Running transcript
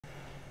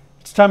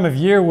It's time of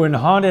year when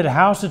haunted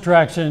house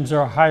attractions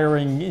are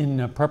hiring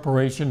in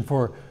preparation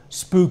for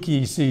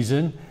spooky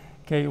season.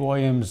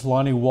 KOAM's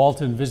Lonnie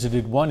Walton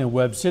visited one in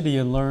Webb City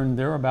and learned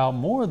they're about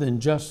more than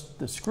just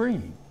the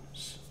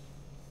screams.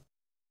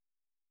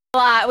 A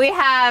lot. We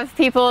have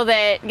people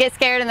that get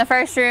scared in the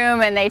first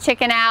room and they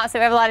chicken out, so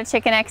we have a lot of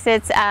chicken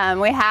exits.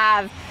 We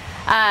have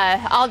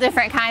all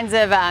different kinds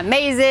of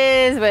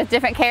mazes with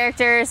different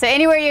characters. So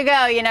anywhere you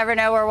go, you never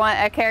know where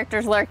a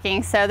character's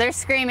lurking. So they're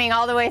screaming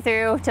all the way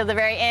through till the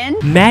very end.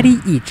 Maddie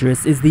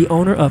Idris is the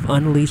owner of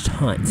Unleashed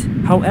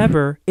Hunt.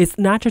 However, it's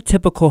not your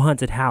typical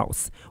haunted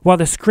house. While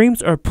the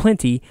screams are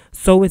plenty,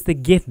 so is the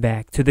gift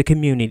back to the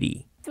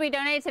community. We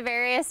donate to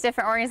various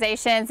different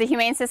organizations. The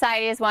Humane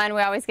Society is one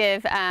we always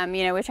give,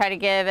 we try to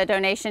give a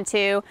donation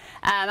to.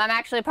 I'm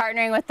actually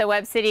partnering with the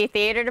Webb City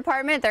Theater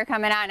Department. They're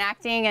coming out and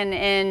acting, and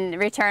in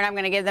return I'm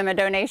going to give them a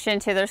donation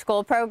to their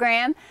school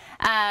program.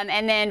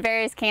 And then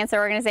various cancer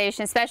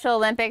organizations, Special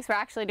Olympics, we're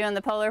actually doing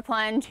the polar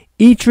plunge.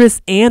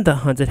 Idris and the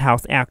haunted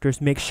house actors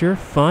make sure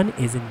fun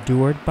is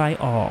endured by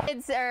all.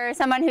 Kids or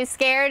someone who's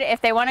scared,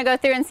 if they want to go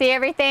through and see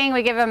everything,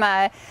 we give them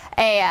a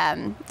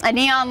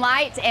neon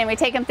light and we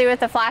take them through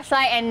with a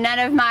flashlight, and none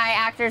of my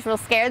actors will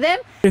scare them.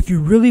 If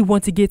you really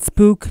want to get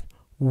spooked,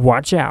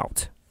 watch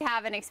out. We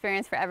have an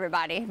experience for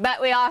everybody,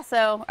 but we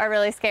also are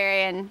really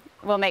scary and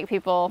will make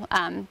people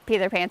pee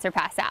their pants or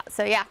pass out.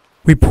 So yeah.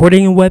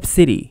 Reporting in Webb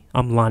City,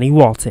 I'm Lonnie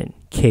Walton,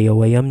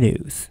 KOAM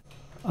News.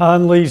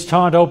 Unleashed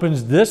Hunt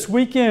opens this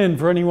weekend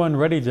for anyone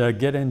ready to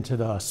get into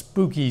the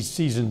spooky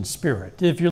season spirit. If you're